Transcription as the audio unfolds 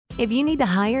If you need to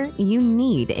hire, you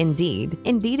need Indeed.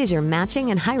 Indeed is your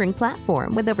matching and hiring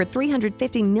platform with over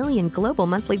 350 million global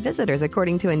monthly visitors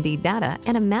according to Indeed data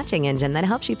and a matching engine that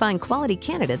helps you find quality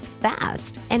candidates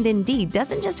fast. And Indeed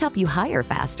doesn't just help you hire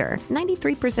faster.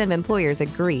 93% of employers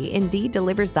agree Indeed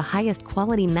delivers the highest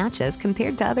quality matches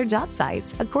compared to other job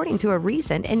sites, according to a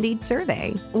recent Indeed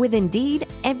survey. With Indeed,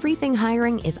 everything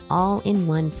hiring is all in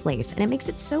one place, and it makes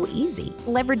it so easy.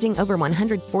 Leveraging over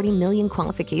 140 million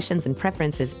qualifications and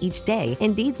preferences each day,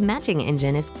 Indeed's matching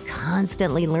engine is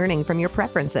constantly learning from your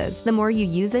preferences. The more you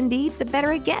use Indeed, the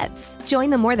better it gets. Join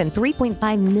the more than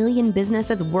 3.5 million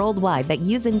businesses worldwide that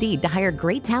use Indeed to hire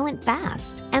great talent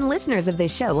fast. And listeners of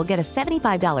this show will get a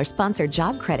 $75 sponsored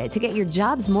job credit to get your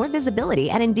jobs more visibility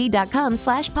at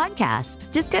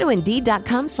Indeed.com/podcast. Just go to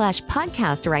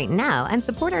Indeed.com/podcast right now and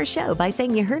support our show by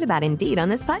saying you heard about Indeed on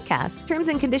this podcast. Terms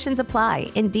and conditions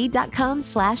apply.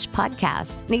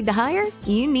 Indeed.com/podcast. Need to hire?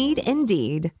 You need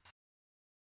Indeed.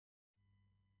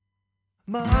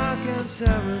 Mark and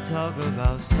Sarah talk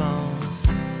about songs.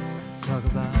 Talk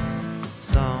about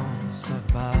songs. Talk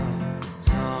about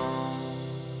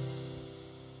songs.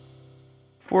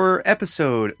 For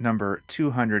episode number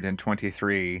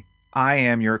 223, I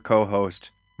am your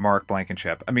co-host, Mark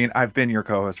Blankenship. I mean, I've been your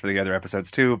co-host for the other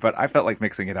episodes too, but I felt like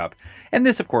mixing it up. And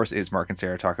this, of course, is Mark and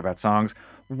Sarah Talk About Songs.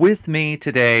 With me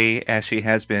today, as she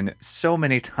has been so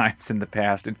many times in the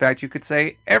past, in fact, you could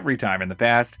say every time in the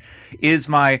past, is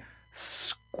my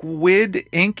squid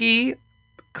inky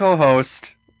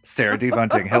co-host, Sarah D.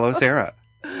 Bunting. Hello, Sarah.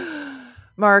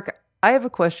 Mark, I have a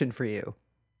question for you.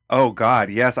 Oh, God.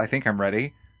 Yes, I think I'm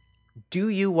ready. Do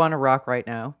you want to rock right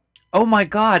now? Oh, my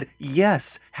God.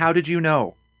 Yes. How did you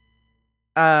know?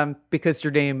 Because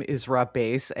your name is Rob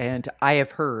Bass, and I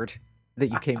have heard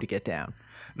that you came to get down.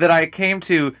 That I came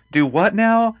to do what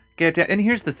now? Get down. And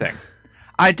here's the thing.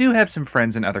 I do have some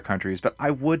friends in other countries, but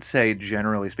I would say,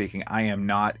 generally speaking, I am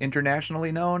not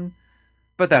internationally known.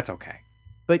 But that's okay.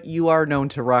 But you are known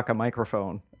to rock a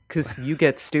microphone, because you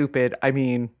get stupid. I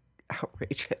mean,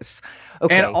 outrageous.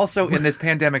 Okay. And also, in this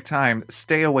pandemic time,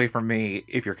 stay away from me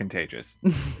if you're contagious.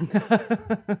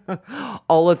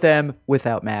 All of them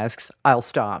without masks. I'll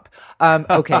stomp.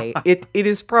 Okay. It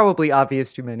is probably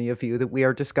obvious to many of you that we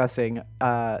are discussing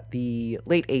the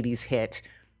late 80s hit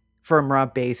from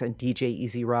Rob Bass and DJ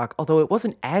Easy Rock, although it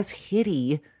wasn't as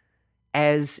hitty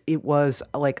as it was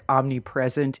like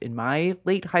omnipresent in my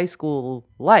late high school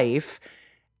life.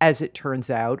 As it turns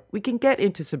out, we can get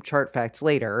into some chart facts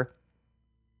later.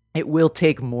 It will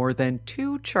take more than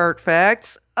 2 chart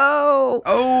facts. Oh!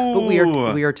 But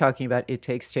we are talking about It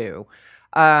Takes Two.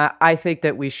 I think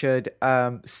that we should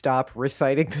stop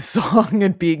reciting the song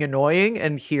and being annoying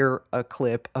and hear a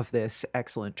clip of this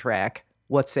excellent track.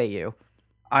 What say you?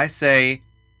 I say,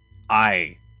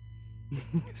 aye.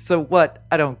 So what?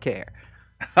 I don't care.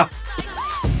 My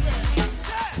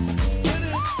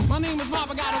name is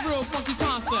Rob, I got a real funky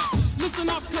concept.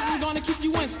 Listen up, cause I'm gonna keep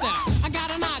you in step. I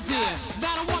got an idea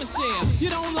that I wanna share.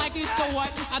 You don't like it, so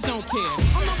what? I don't care.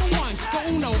 I'm number one, the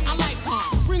uno, I like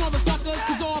pump. Bring all the suckers,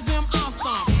 cause all of them I'll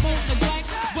stomp. Won't neglect,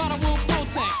 but I will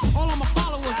protect. All of my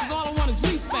followers, cause all I want is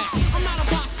respect. I'm not a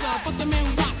boxer, but the man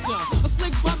who rocks ya. A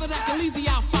slick brother that can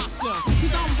easy out fox ya.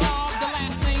 Cause I'm Rob, the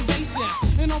last name Bass, yes.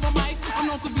 And over mic, I'm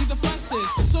known to be the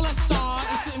freshest. So let's start,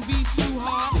 it shouldn't be too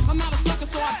hard. I'm not a sucker,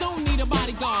 so I don't need a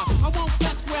bodyguard. I won't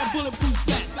fess, wear bulletproof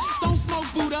vest. Don't smoke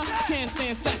Buddha, can't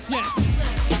stand sex, yes.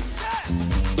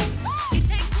 It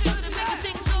takes two to make a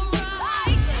thing go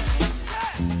right.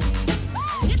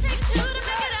 It takes two to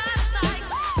make it out of sight.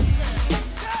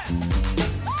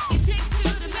 It takes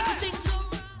two to make a thing go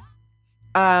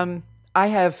right. I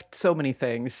have so many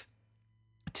things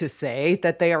to say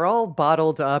that they are all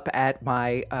bottled up at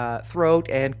my throat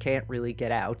and can't really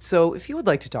get out. So if you would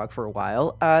like to talk for a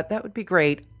while, that would be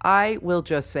great. I will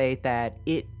just say that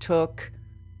it took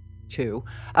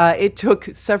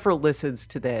several listens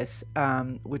to this,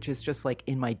 which is just like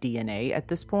in my DNA at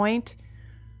this point,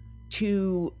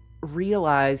 to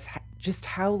realize just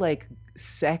how like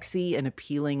sexy and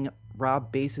appealing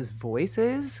Rob Bass's voice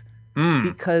is.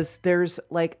 Because there's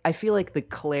like, I feel like the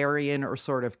clarion or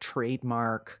sort of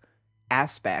trademark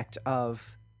aspect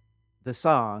of the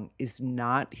song is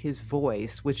not his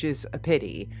voice, which is a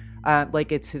pity.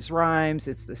 Like it's his rhymes,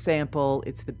 it's the sample,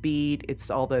 it's the beat,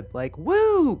 it's all the like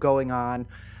woo going on.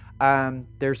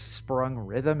 There's sprung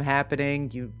rhythm happening.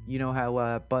 You know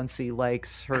how Bunsey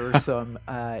likes her some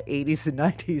 80s and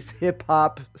 90s hip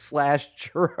hop /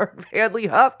 Gerard Hadley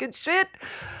Hopkins shit.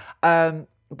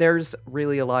 There's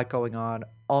really a lot going on.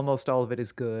 Almost all of it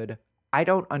is good. I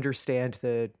don't understand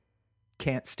the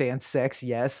can't stand sex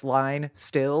yes line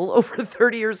still over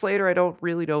 30 years later. I don't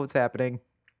really know what's happening.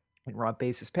 in Rob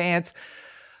Bass's pants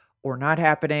or not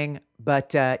happening.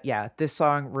 But yeah, this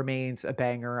song remains a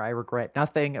banger. I regret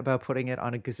nothing about putting it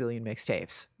on a gazillion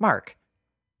mixtapes. Mark,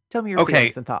 tell me your Okay.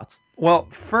 feelings and thoughts. Well,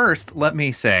 first, let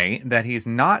me say that he's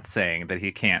not saying that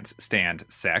he can't stand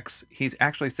sex. He's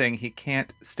actually saying he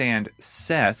can't stand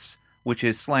cess, which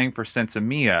is slang for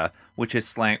sensimilla, which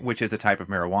is a type of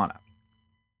marijuana.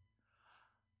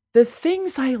 The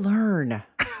things I learn.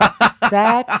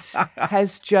 That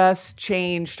has just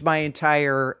changed my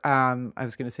entire I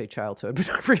was going to say childhood,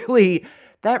 but really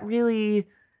that really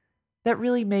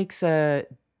makes a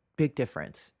big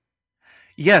difference.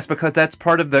 Yes, because that's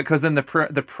part of because then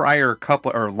the prior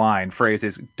couple or line phrase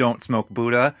is "Don't smoke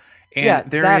Buddha," and Yeah,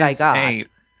 that I got.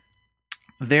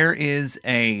 There is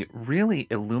a really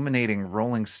illuminating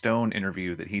Rolling Stone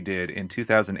interview that he did in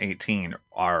 2018,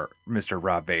 our Mr.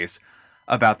 Rob Bass,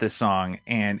 about this song,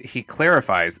 and he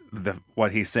clarifies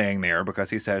what he's saying there, because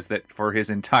he says that for his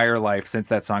entire life since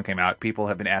that song came out, people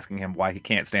have been asking him why he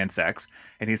can't stand sex,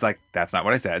 and he's like, "That's not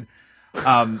what I said." The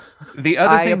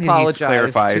other I thing that he apologize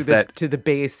clarifies to the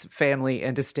Bass family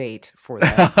and estate for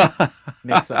that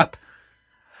mix up.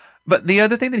 But the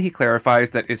other thing that he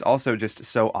clarifies that is also just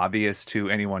so obvious to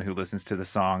anyone who listens to the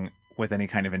song with any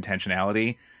kind of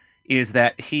intentionality is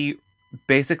that he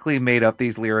basically made up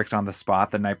these lyrics on the spot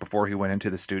the night before he went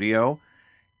into the studio.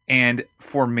 And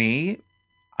for me,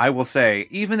 I will say,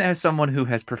 even as someone who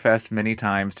has professed many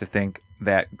times to think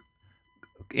that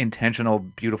intentional,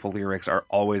 beautiful lyrics are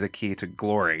always a key to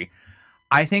glory,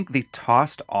 I think the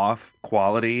tossed off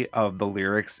quality of the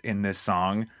lyrics in this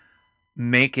song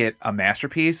make it a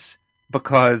masterpiece,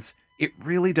 because it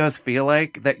really does feel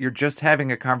like that you're just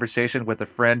having a conversation with a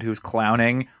friend who's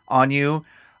clowning on you.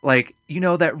 Like,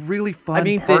 that really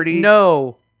fun party.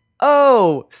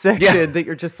 Section that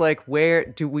you're just like,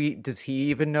 does he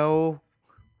even know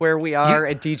where we are?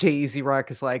 And DJ Easy Rock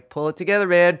is like, pull it together,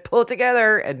 man, pull it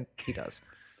together. And he does.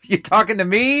 You talking to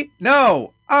me?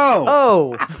 No.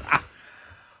 Oh.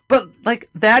 But like,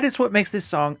 that is what makes this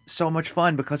song so much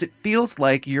fun, because it feels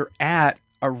like you're at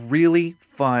a really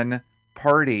fun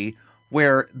party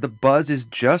where the buzz is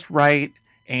just right,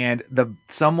 and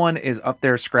someone is up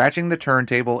there scratching the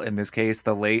turntable, in this case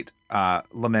the late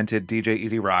lamented DJ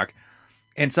Easy Rock,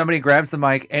 and somebody grabs the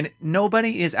mic, and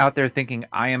nobody is out there thinking,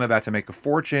 I am about to make a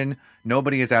fortune.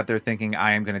 Nobody is out there thinking,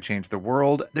 I am going to change the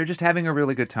world. They're just having a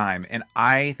really good time. And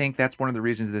I think that's one of the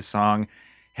reasons this song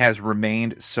has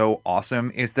remained so awesome,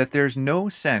 is that there's no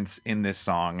sense in this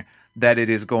song that it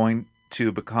is going to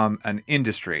become an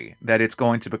industry, that it's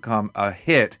going to become a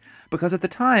hit, because at the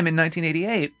time in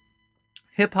 1988,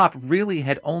 hip-hop really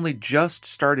had only just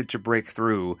started to break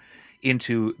through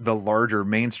into the larger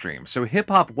mainstream. So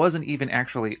hip-hop wasn't even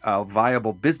actually a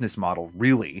viable business model,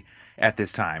 really, at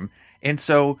this time. And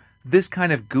so this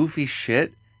kind of goofy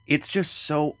shit, it's just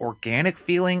so organic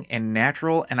feeling and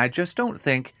natural, and I just don't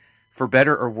think, for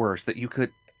better or worse, that you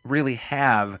could really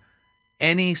have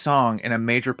any song in a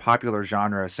major popular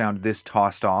genre sound this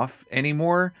tossed off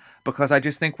anymore, because I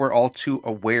just think we're all too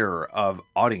aware of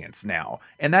audience now.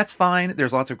 And that's fine.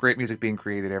 There's lots of great music being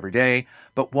created every day.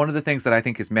 But one of the things that I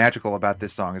think is magical about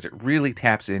this song is it really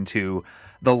taps into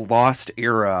the lost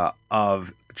era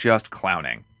of just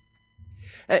clowning.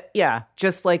 Yeah,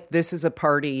 just like this is a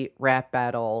party rap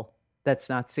battle that's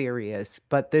not serious,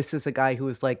 but this is a guy who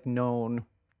is like known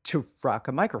to rock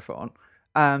a microphone.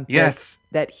 Yes.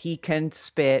 That he can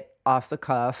spit off the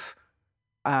cuff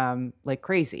like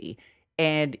crazy.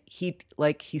 And he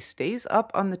stays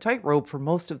up on the tightrope for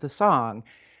most of the song.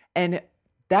 And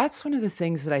that's one of the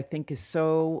things that I think is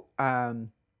so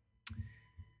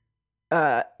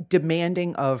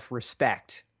demanding of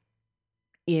respect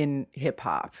in hip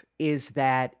hop, is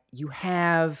that you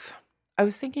have, I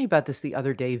was thinking about this the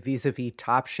other day vis-a-vis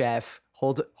Top Chef.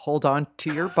 Hold on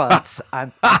to your butts.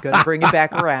 I'm going to bring it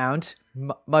back around,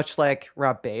 much like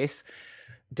Rob Bass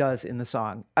does in the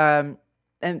song. And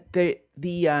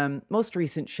the most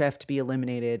recent chef to be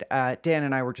eliminated, Dan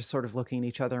and I were just sort of looking at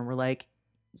each other and we're like,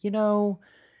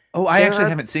 Oh, I actually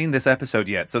haven't seen this episode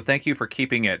yet, so thank you for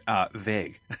keeping it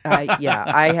vague. Yeah,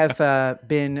 I have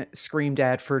been screamed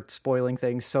at for spoiling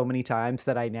things so many times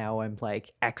that I now am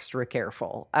like extra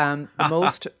careful. The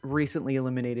most recently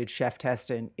eliminated Chef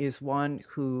Teston is one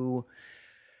who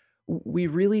we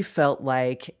really felt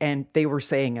like, and they were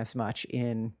saying as much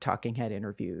in Talking Head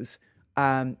interviews,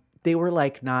 they were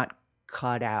like not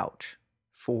cut out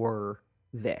for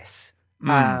this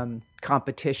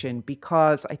competition,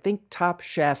 because I think Top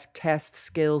Chef tests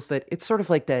skills that it's sort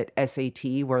of like that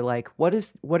SAT where like, what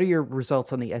are your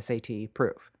results on the SAT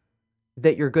prove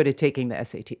that you're good at taking the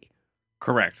SAT?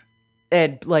 Correct.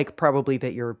 And like probably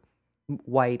that you're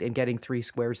white and getting 3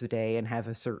 squares a day and have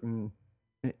a certain,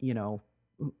 you know,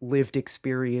 lived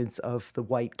experience of the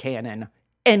white canon.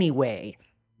 Anyway,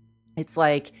 it's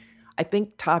like, I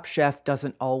think Top Chef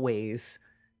doesn't always,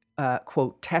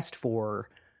 quote, test for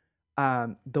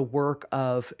the work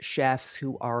of chefs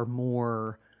who are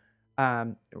more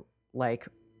like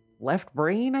left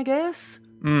brain, I guess.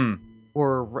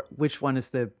 Or which one is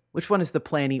the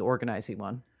planning organizing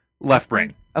one? Left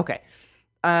brain. Okay.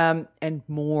 And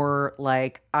more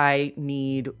like, I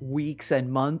need weeks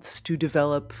and months to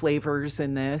develop flavors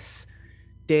in this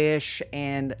dish,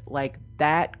 and like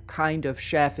that kind of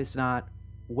chef is not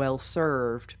well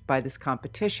served by this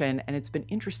competition. And it's been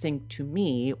interesting to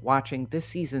me watching this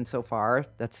season so far,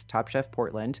 that's Top Chef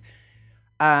Portland,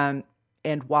 and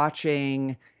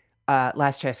watching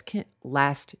Last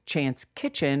Chance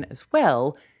Kitchen as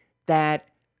well, that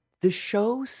the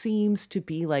show seems to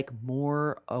be like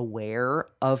more aware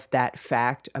of that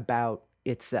fact about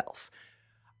itself,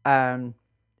 and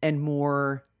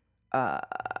more,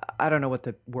 I don't know what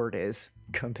the word is,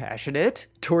 compassionate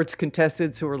towards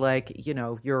contestants who are like, you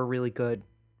know, you're a really good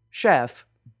chef,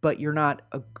 but you're not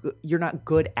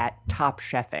good at Top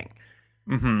Chefing.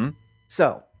 Mm-hmm.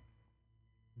 So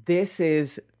this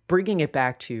is bringing it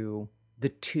back to the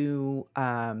two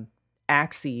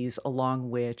axes along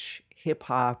which hip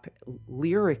hop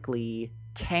lyrically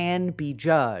can be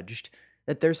judged,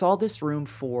 that there's all this room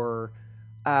for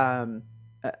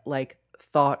like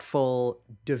thoughtful,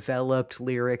 developed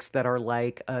lyrics that are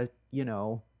like a, you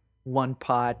know, one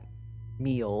pot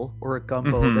meal or a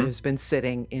gumbo that has been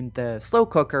sitting in the slow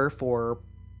cooker for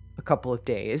a couple of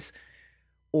days,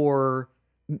 or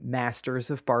Masters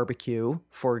of Barbecue,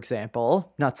 for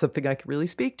example. Not something I can really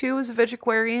speak to as a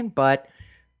vegetarian, but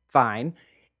fine.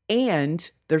 And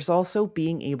there's also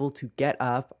being able to get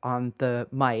up on the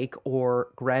mic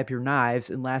or grab your knives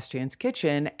in Last Chance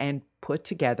Kitchen and put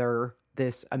together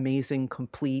this amazing,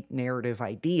 complete narrative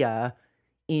idea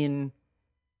in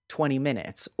 20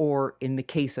 minutes, or in the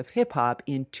case of hip hop,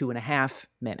 in 2.5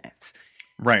 minutes.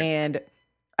 Right. And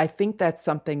I think that's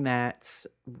something that's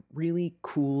really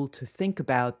cool to think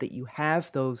about, that you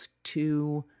have those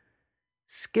two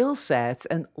skill sets.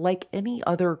 And like any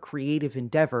other creative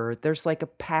endeavor, there's like a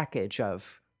package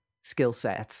of skill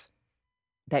sets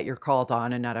that you're called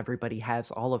on, and not everybody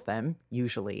has all of them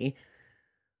usually.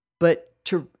 But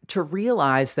to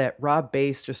realize that Rob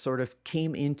Bass just sort of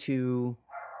came into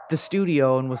the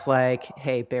studio and was like,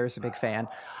 hey, Bear's a big fan.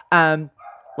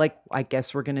 Like, I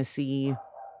guess we're going to see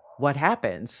what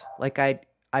happens. Like, I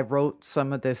wrote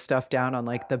some of this stuff down on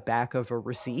like the back of a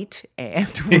receipt, and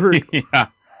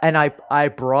and I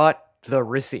brought the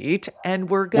receipt, and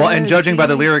we're going to and judging by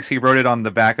the lyrics, he wrote it on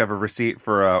the back of a receipt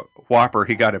for a Whopper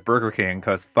he got at Burger King,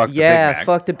 because fuck the Big Mac.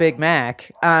 Fuck the Big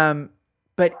Mac.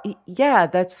 But yeah,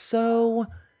 that's so...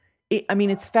 I mean,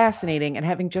 it's fascinating. And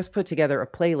having just put together a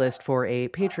playlist for a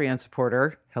Patreon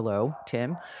supporter, hello,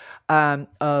 Tim,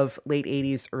 of late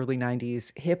 80s, early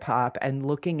 90s hip hop, and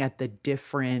looking at the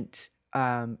different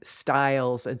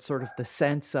styles and sort of the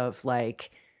sense of like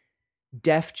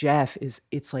Def Jeff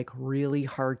it's like really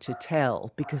hard to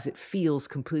tell, because it feels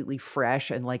completely fresh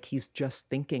and like he's just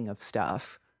thinking of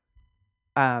stuff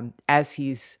as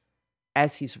he's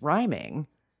rhyming.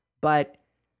 But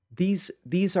these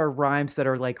are rhymes that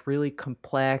are like really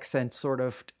complex and sort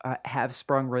of have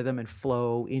sprung rhythm and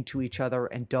flow into each other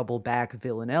and double back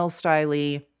Villanelle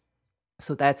style-y.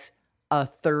 So that's a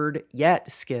third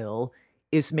yet skill,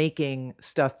 is making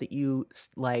stuff that you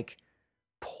like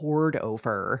poured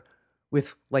over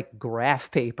with like graph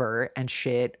paper and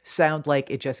shit sound like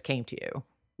it just came to you,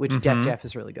 which Def Jeff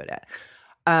is really good at.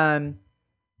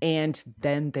 And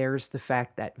then there's the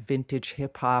fact that vintage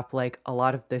hip hop, like a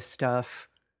lot of this stuff,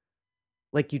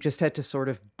 like you just had to sort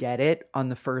of get it on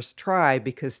the first try,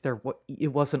 because it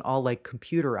wasn't all like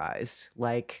computerized,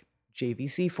 like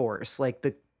JVC Force, like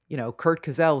you know, Kurt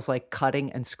Cazell was like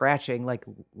cutting and scratching like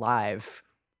live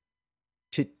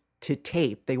to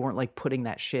tape. They weren't like putting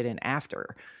that shit in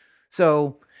after.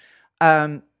 So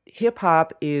hip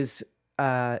hop is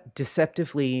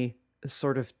deceptively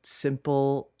sort of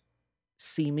simple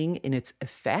seeming in its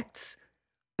effects,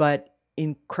 but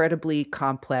incredibly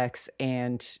complex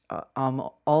and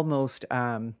almost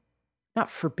not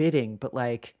forbidding, but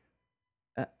like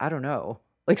I don't know.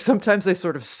 Like sometimes I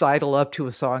sort of sidle up to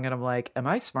a song and I'm like, am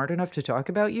I smart enough to talk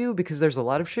about you? Because there's a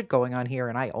lot of shit going on here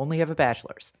and I only have a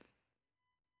bachelor's.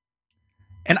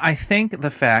 And I think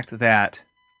the fact that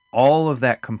all of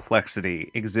that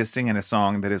complexity existing in a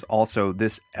song that is also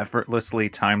this effortlessly,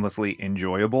 timelessly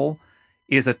enjoyable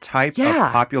is a type of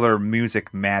popular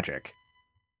music magic.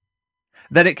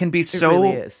 That it can be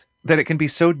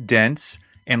so dense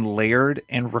and layered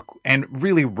and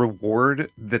really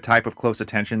reward the type of close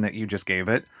attention that you just gave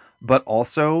it, but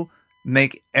also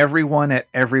make everyone at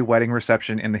every wedding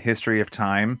reception in the history of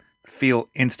time feel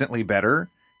instantly better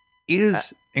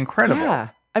is incredible. Yeah.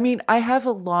 I mean, I have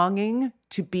a longing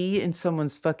to be in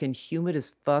someone's fucking humid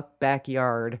as fuck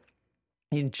backyard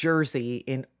in Jersey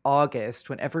in August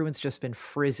when everyone's just been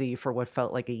frizzy for what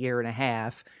felt like a year and a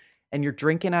half, and you're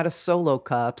drinking out of Solo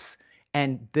cups,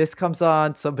 and this comes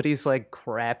on somebody's like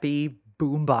crappy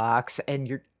boombox, and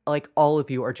you're like, all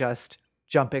of you are just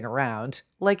jumping around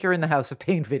like you're in the House of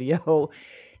Pain video,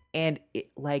 and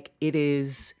it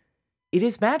is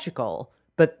magical,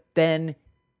 but then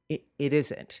it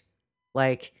isn't.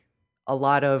 Like, a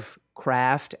lot of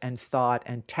craft and thought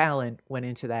and talent went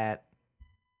into that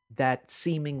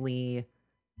seemingly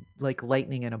like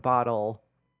lightning in a bottle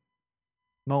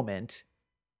moment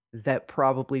that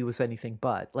probably was anything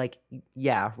but. Like,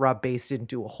 yeah, Rob Bass didn't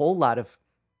do a whole lot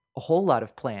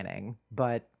of planning,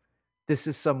 but this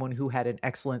is someone who had an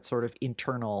excellent sort of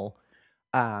internal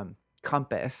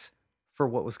compass for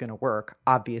what was going to work,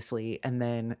 obviously, and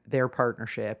then their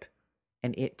partnership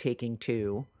and it taking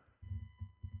two,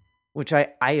 which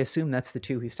I assume that's the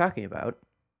two he's talking about,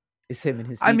 is him and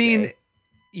his DJ. I mean,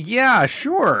 yeah,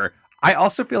 sure. I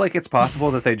also feel like it's possible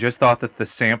that they just thought that the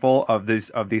sample of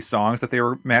these songs that they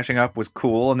were mashing up was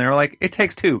cool, and they were like, "It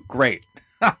takes two, great."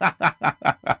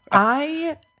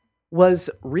 I was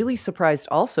really surprised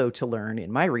also to learn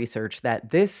in my research that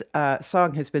this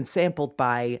song has been sampled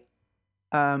by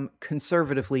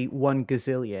conservatively 1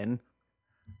 gazillion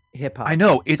hip hop. I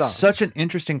know, it's songs. such an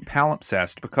interesting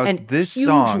palimpsest because And this huge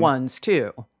song, ones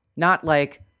too, not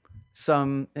like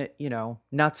some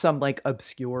not some like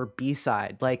obscure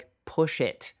B-side, like Push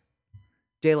It,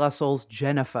 De La Soul's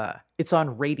Jennifer. It's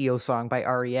on Radio Song by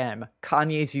REM.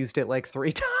 Kanye's used it like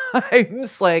 3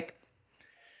 times. Like,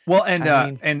 well, and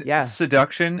I mean, yeah.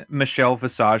 Seduction, Michelle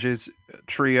Visage's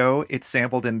trio, it's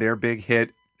sampled in their big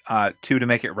hit Two to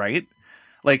Make It Right.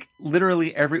 Like,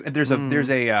 literally there's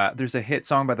a hit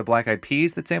song by the Black Eyed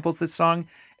Peas that samples this song,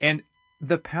 and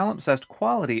the palimpsest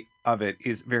quality of it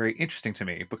is very interesting to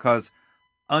me because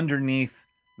underneath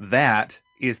that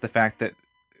is the fact that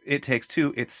It Takes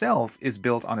Two itself is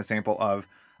built on a sample of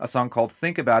a song called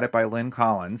Think About It by Lynn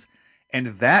Collins, and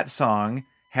that song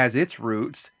has its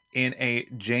roots in a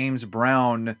James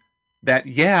Brown, that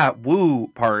woo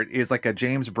part is like a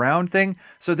James Brown thing.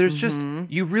 So there's just,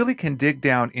 you really can dig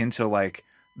down into like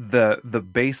the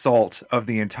basalt of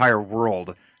the entire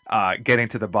world, getting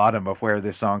to the bottom of where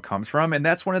this song comes from. And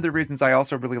that's one of the reasons I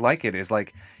also really like it, is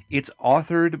like it's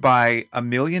authored by a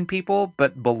million people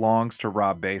but belongs to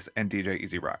Rob Bass and DJ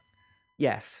Easy Rock.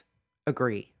 Yes,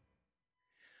 agree.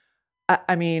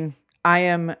 I mean,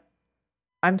 I'm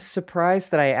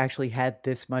surprised that I actually had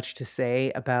this much to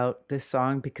say about this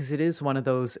song, because it is one of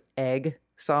those egg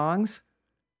songs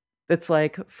that's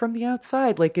like, from the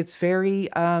outside, like it's very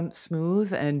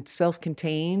smooth and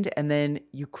self-contained, and then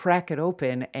you crack it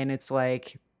open and it's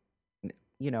like,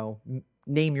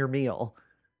 name your meal.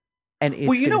 And it's,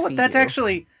 well, you know what?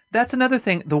 That's another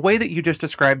thing. The way that you just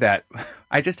described that,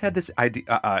 I just had this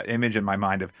image in my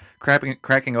mind of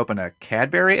cracking open a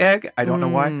Cadbury egg. I don't know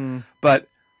why, but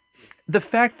the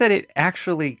fact that it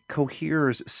actually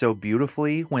coheres so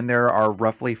beautifully when there are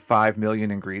roughly 5 million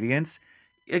ingredients,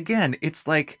 again, it's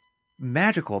like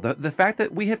magical. The fact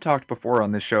that we have talked before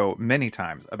on this show many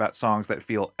times about songs that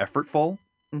feel effortful,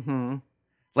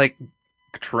 like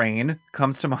Train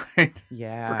comes to mind.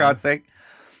 Yeah, for God's sake.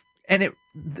 And it,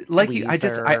 like,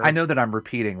 I know that I'm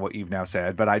repeating what you've now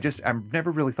said, but I've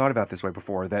never really thought about it this way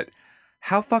before, that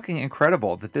how fucking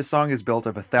incredible that this song is built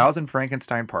of 1,000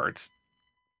 Frankenstein parts,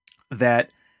 and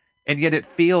yet it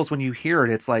feels, when you hear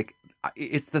it, it's like,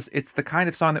 it's the kind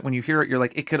of song that when you hear it, you're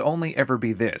like, it could only ever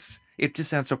be this. It just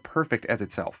sounds so perfect as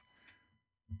itself.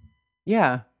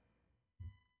 Yeah.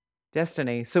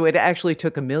 Destiny. So it actually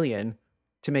took 1 million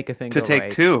to make a thing to take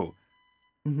right. Two.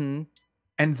 Mm-hmm.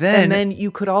 And then you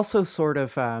could also sort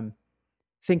of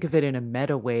think of it in a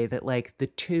meta way that, like, the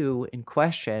two in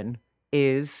question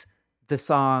is the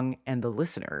song and the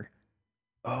listener.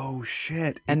 Oh,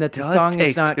 shit. And that the song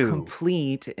is not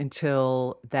complete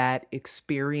until that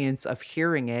experience of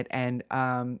hearing it and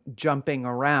jumping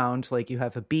around, like you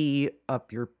have a bee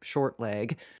up your short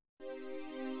leg.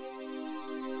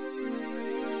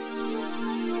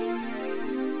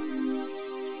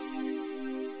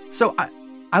 So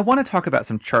I want to talk about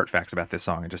some chart facts about this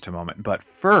song in just a moment, but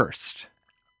first,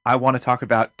 I want to talk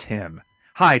about Tim.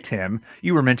 Hi, Tim.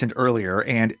 You were mentioned earlier,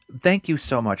 and thank you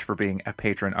so much for being a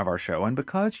patron of our show. And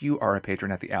because you are a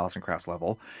patron at the Alison Krauss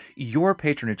level, your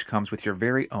patronage comes with your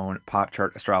very own Pop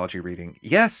Chart astrology reading.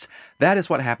 Yes, that is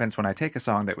what happens when I take a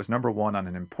song that was number one on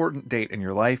an important date in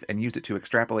your life and use it to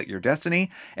extrapolate your destiny.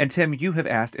 And Tim, you have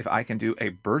asked if I can do a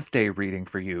birthday reading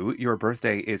for you. Your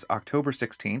birthday is October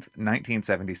 16th,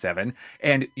 1977,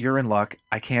 and you're in luck.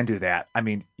 I can do that. I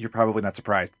mean, you're probably not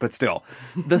surprised, but still.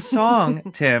 The song,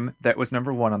 Tim, that was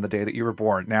number one on the day that you were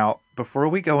born. Now, before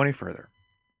we go any further,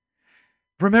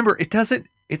 remember,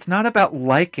 it's not about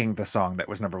liking the song that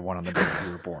was number one on the day that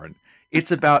you were born. It's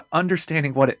about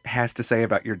understanding what it has to say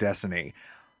about your destiny.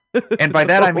 And by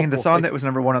that, I mean the song that was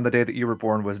number one on the day that you were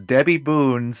born was Debbie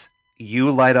Boone's You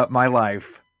Light Up My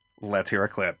Life. Let's hear a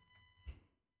clip.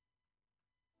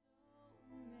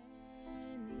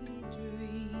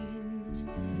 Dreams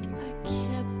I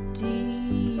kept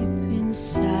deep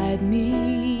inside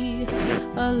me,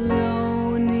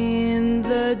 alone in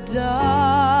the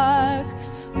dark.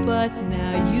 But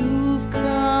now you've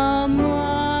come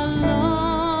along,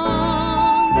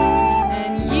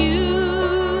 and you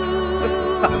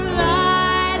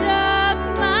light up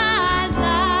my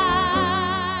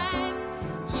life.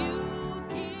 You give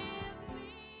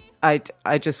me.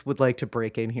 I just would like to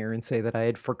break in here and say that I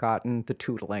had forgotten the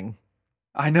tootling.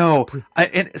 I know.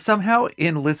 And somehow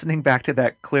in listening back to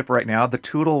that clip right now, the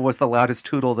tootle was the loudest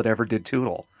tootle that ever did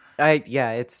tootle.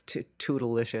 It's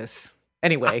toodalicious.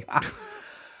 Anyway.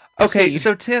 Okay, Proceed.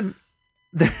 so Tim,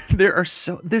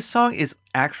 this song is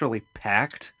actually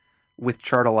packed with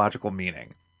chartological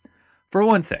meaning. For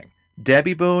one thing,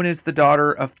 Debbie Boone is the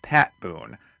daughter of Pat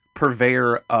Boone,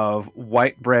 purveyor of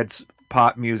white bread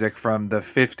pop music from the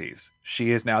 50s.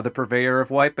 She is now the purveyor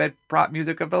of white bread pop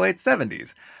music of the late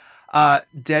 70s.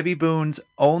 Debbie Boone's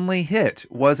only hit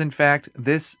was, in fact,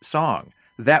 this song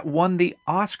that won the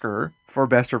Oscar for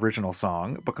Best Original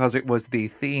Song because it was the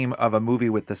theme of a movie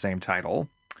with the same title.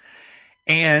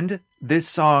 And this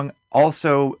song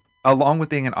also, along with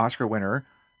being an Oscar winner,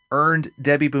 earned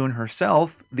Debbie Boone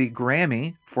herself the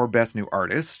Grammy for Best New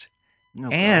Artist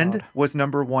and was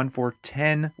number one for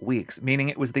 10 weeks, meaning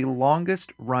it was the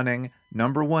longest running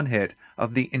number one hit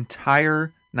of the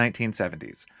entire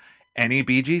 1970s. Any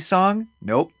Bee Gees song?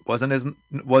 Nope. Wasn't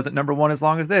number one as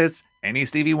long as this. Any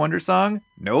Stevie Wonder song?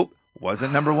 Nope.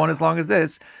 Wasn't number one as long as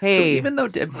this. Hey, so even though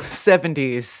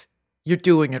 70s, you're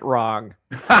doing it wrong.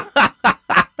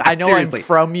 I know Seriously. I'm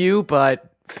from you,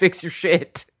 but fix your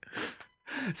shit.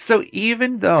 So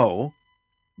even though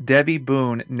Debbie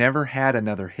Boone never had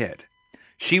another hit,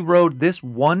 she rode this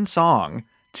one song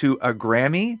to a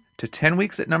Grammy, to 10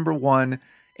 weeks at number one,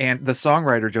 and the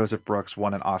songwriter Joseph Brooks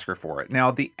won an Oscar for it.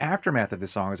 Now, the aftermath of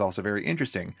this song is also very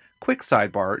interesting. Quick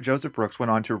sidebar, Joseph Brooks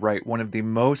went on to write one of the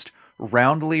most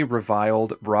roundly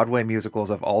reviled Broadway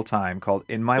musicals of all time called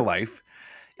In My Life,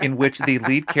 in which the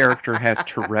lead character has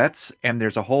Tourette's, and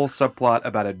there's a whole subplot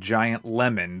about a giant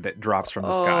lemon that drops from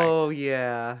the sky. Oh,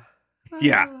 yeah.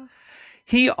 Yeah.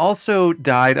 He also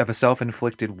died of a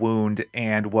self-inflicted wound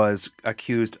and was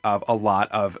accused of a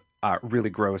lot of really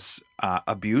gross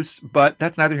abuse, but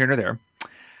that's neither here nor there.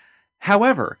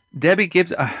 However, Debbie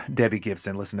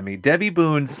Gibson, listen to me. Debbie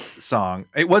Boone's song,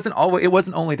 it wasn't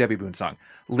only Debbie Boone's song.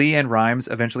 LeAnn Rimes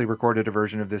eventually recorded a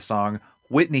version of this song.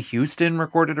 Whitney Houston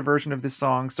recorded a version of this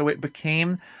song, so it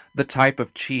became the type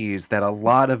of cheese that a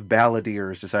lot of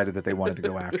balladeers decided that they wanted to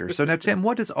go after. So now, Tim,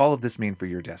 what does all of this mean for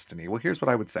your destiny? Well, here's what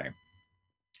I would say.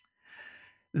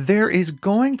 There is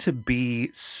going to be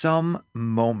some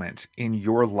moment in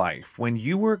your life when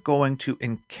you are going to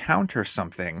encounter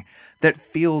something that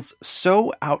feels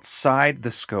so outside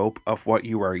the scope of what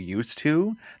you are used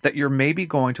to that you're maybe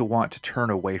going to want to turn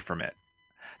away from it.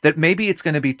 That maybe it's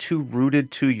going to be too rooted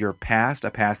to your past,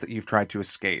 a past that you've tried to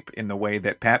escape in the way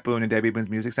that Pat Boone and Debbie Boone's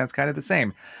music sounds kind of the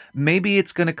same. Maybe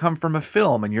it's going to come from a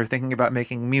film and you're thinking about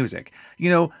making music.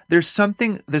 You know, there's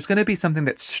going to be something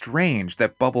that's strange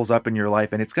that bubbles up in your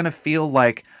life, and it's going to feel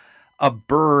like a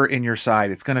burr in your side.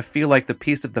 It's going to feel like the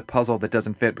piece of the puzzle that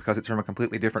doesn't fit because it's from a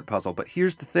completely different puzzle. But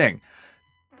here's the thing.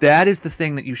 That is the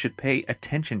thing that you should pay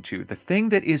attention to. The thing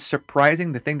that is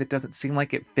surprising, the thing that doesn't seem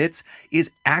like it fits, is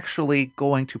actually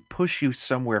going to push you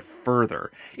somewhere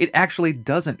further. It actually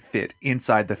doesn't fit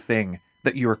inside the thing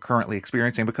that you are currently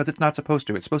experiencing because it's not supposed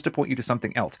to. It's supposed to point you to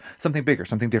something else, something bigger,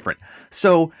 something different.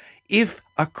 So if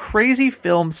a crazy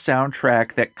film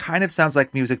soundtrack that kind of sounds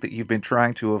like music that you've been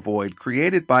trying to avoid,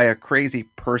 created by a crazy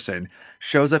person,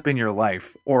 shows up in your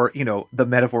life, or, you know, the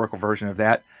metaphorical version of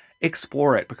that,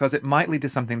 explore it, because it might lead to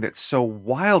something that's so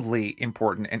wildly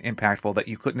important and impactful that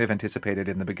you couldn't have anticipated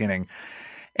in the beginning.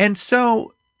 And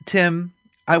so, Tim,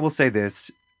 I will say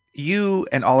this. You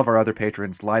and all of our other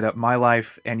patrons light up my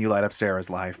life, and you light up Sarah's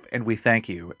life, and we thank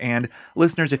you. And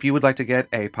listeners, if you would like to get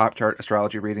a Pop Chart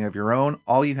astrology reading of your own,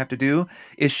 all you have to do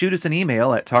is shoot us an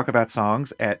email at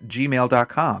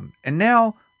talkaboutsongs@gmail.com. And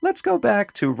now, let's go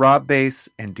back to Rob Bass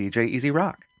and DJ Easy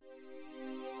Rock.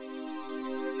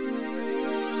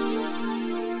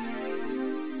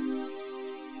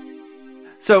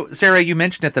 So, Sarah, you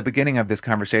mentioned at the beginning of this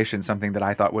conversation something that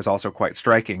I thought was also quite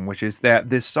striking, which is that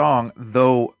this song,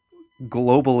 though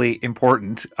globally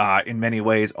important in many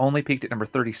ways, only peaked at number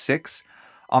 36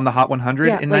 on the Hot 100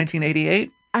 in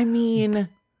 1988. I mean,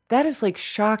 that is like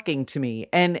shocking to me.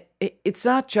 And it's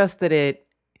not just that it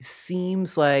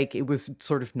seems like it was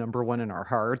sort of number one in our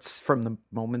hearts from the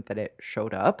moment that it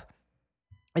showed up.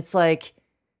 It's like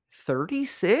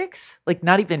 36? Like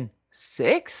not even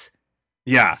 6?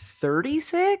 Yeah.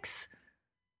 36?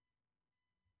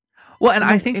 Well, and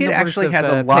I think it actually has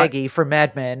a lot. Peggy from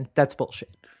Mad Men, that's bullshit.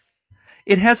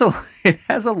 It has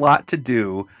a lot to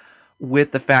do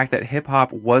with the fact that hip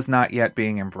hop was not yet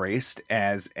being embraced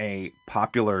as a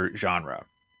popular genre.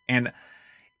 And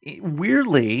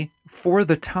weirdly, for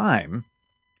the time,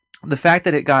 the fact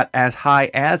that it got as high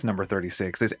as number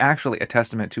 36 is actually a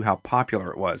testament to how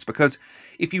popular it was. Because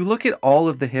if you look at all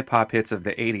of the hip hop hits of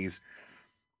the 80s,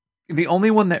 the only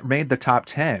one that made the top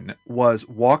 10 was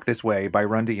Walk This Way by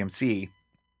Run DMC.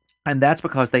 And that's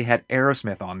because they had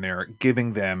Aerosmith on there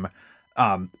giving them,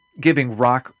 giving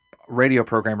rock radio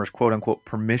programmers, quote unquote,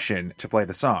 permission to play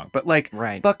the song. But like,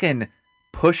 fucking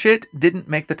Push It didn't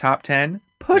make the top 10.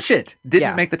 Push It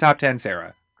didn't make the top 10,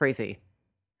 Sarah. Crazy.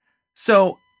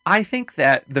 So I think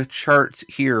that the charts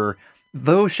here,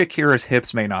 though Shakira's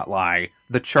hips may not lie,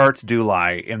 the charts do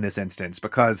lie in this instance,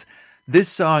 because this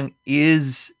song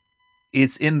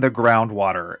it's in the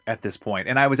groundwater at this point.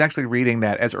 And I was actually reading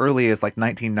that as early as like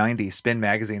 1990, Spin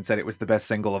Magazine said it was the best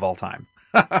single of all time.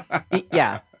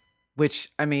 Yeah. Which,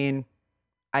 I mean,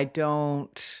 I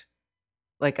don't,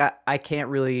 like, I can't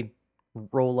really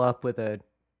roll up with an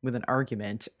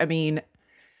argument. I mean,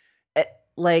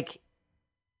 like,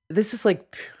 this is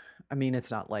like, I mean,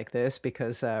 it's not like this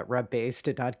because Rob Bass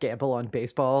did not gamble on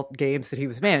baseball games that he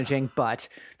was managing, but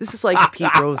this is like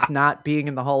Pete Rose not being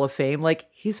in the Hall of Fame. Like,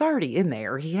 he's already in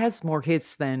there. He has more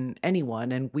hits than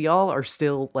anyone, and we all are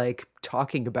still, like,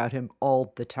 talking about him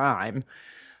all the time.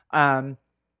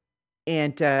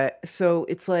 So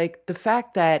it's like the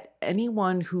fact that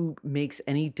anyone who makes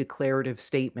any declarative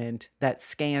statement that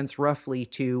scans roughly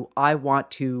to, I want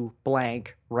to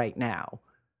blank right now.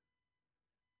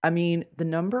 I mean, the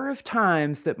number of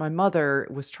times that my mother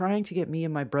was trying to get me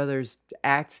and my brother's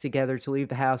acts together to leave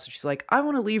the house, and she's like, I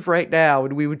want to leave right now.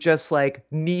 And we would just like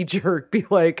knee jerk be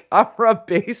like, I'm Rob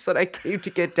Bass and I came to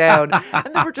get down.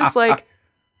 And then we're just like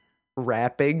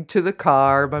rapping to the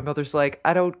car. My mother's like,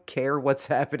 I don't care what's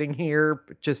happening here.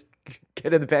 But just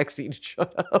get in the backseat and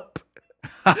shut up.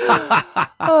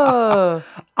 I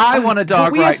want a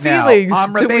dog right now.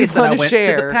 I'm Rob Bass and I went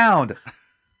to the pound.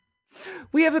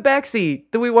 We have a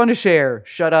backseat that we want to share.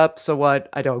 Shut up. So what?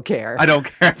 I don't care. I don't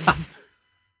care.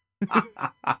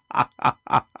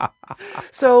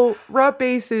 So Rob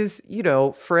Bass is, you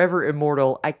know, forever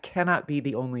immortal. I cannot be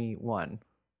the only one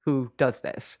who does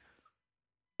this.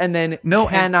 And then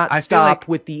cannot stop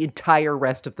with the entire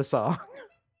rest of the song.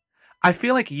 I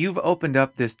feel like you've opened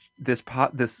up this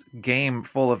game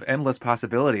full of endless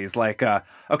possibilities. Like,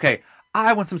 okay,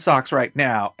 I want some socks right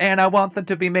now, and I want them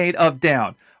to be made of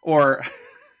down. Or,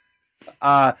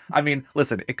 I mean,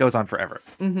 listen, it goes on forever.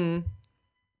 Mm-hmm.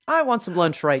 I want some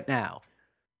lunch right now.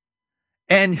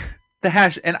 And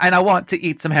and I want to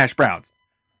eat some hash browns.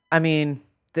 I mean,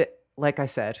 like I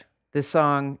said, this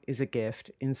song is a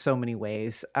gift in so many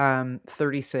ways.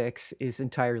 36 is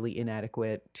entirely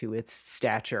inadequate to its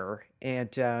stature.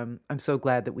 And I'm so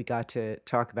glad that we got to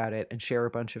talk about it and share a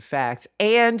bunch of facts.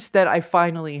 And that I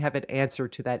finally have an answer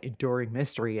to that enduring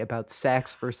mystery about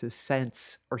sex versus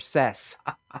sense or cess.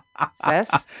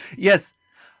 Cess? Yes,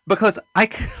 because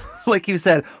like you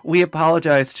said, we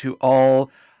apologize to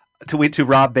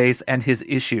Rob Bass and his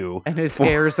issue. And his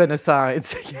heirs and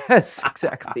assigns. Yes,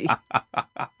 exactly.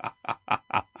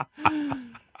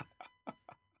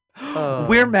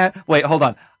 We're mad. Wait, hold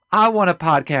on. I want a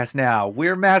podcast now.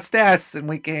 We're Mastas, and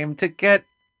we came to get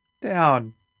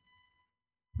down.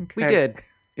 Okay. We did.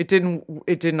 It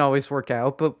didn't always work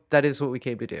out, but that is what we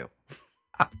came to do.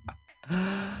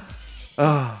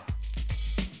 Oh.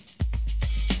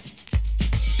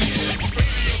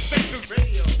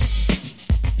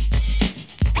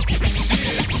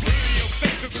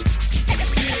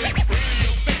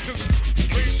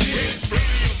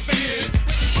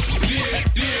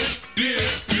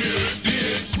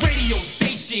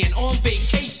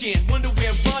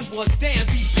 fun was damn,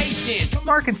 be patient.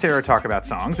 Mark and Sarah Talk About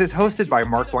Songs is hosted by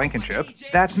Mark Blankenship,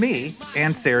 that's me,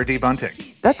 and Sarah D. Bunting.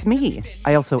 That's me.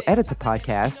 I also edit the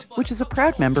podcast, which is a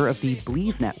proud member of the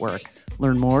Believe Network.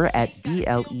 Learn more at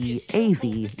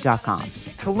BLEAV.com.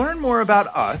 To learn more about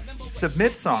us,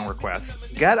 submit song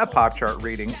requests, get a pop chart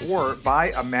reading, or buy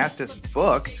a Mastis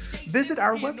book, visit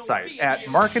our website at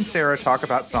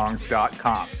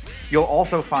markandsarahtalkaboutsongs.com. You'll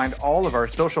also find all of our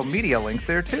social media links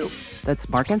there too. That's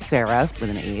Mark and Sarah, with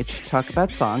an H,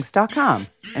 talkaboutsongs.com.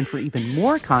 And for even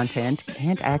more content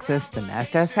and access to the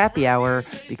Mastas Happy Hour,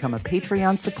 become a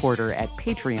Patreon supporter at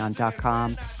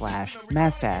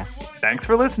patreon.com/Mastas. Thanks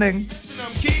for listening.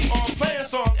 Keep on playing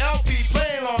song, LP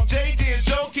playing long, JD and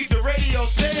Joe keep the radio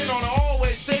staying on. I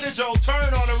always say to Joe,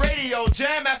 turn on the radio.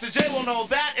 Jam Master J will know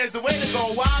that is the way to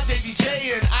go. While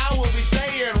JDJ and I will be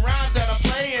saying rhymes that I'm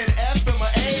playing, FM or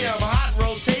AM, hot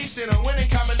rotation, a winning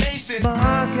combination.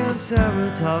 Mark and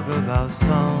Sarah talk about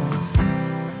songs.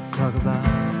 Talk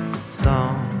about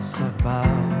songs. Talk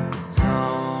about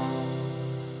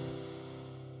songs.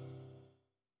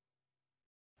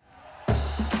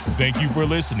 Thank you for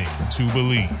listening to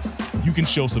Believe. You can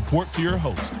show support to your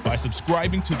host by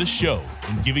subscribing to the show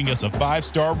and giving us a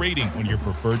 5-star rating on your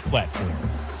preferred platform.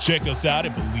 Check us out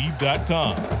at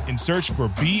Believe.com and search for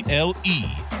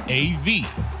BLEAV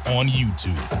on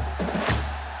YouTube.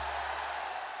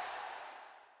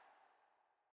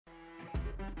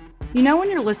 You know when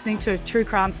you're listening to a true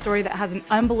crime story that has an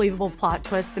unbelievable plot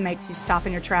twist that makes you stop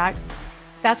in your tracks?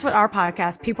 That's what our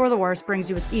podcast, People Are the Worst, brings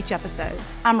you with each episode.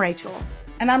 I'm Rachel.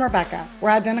 And I'm Rebecca. We're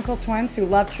identical twins who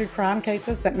love true crime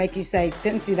cases that make you say,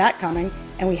 didn't see that coming,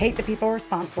 and we hate the people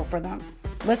responsible for them.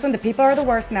 Listen to People Are the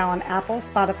Worst now on Apple,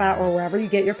 Spotify, or wherever you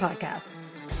get your podcasts.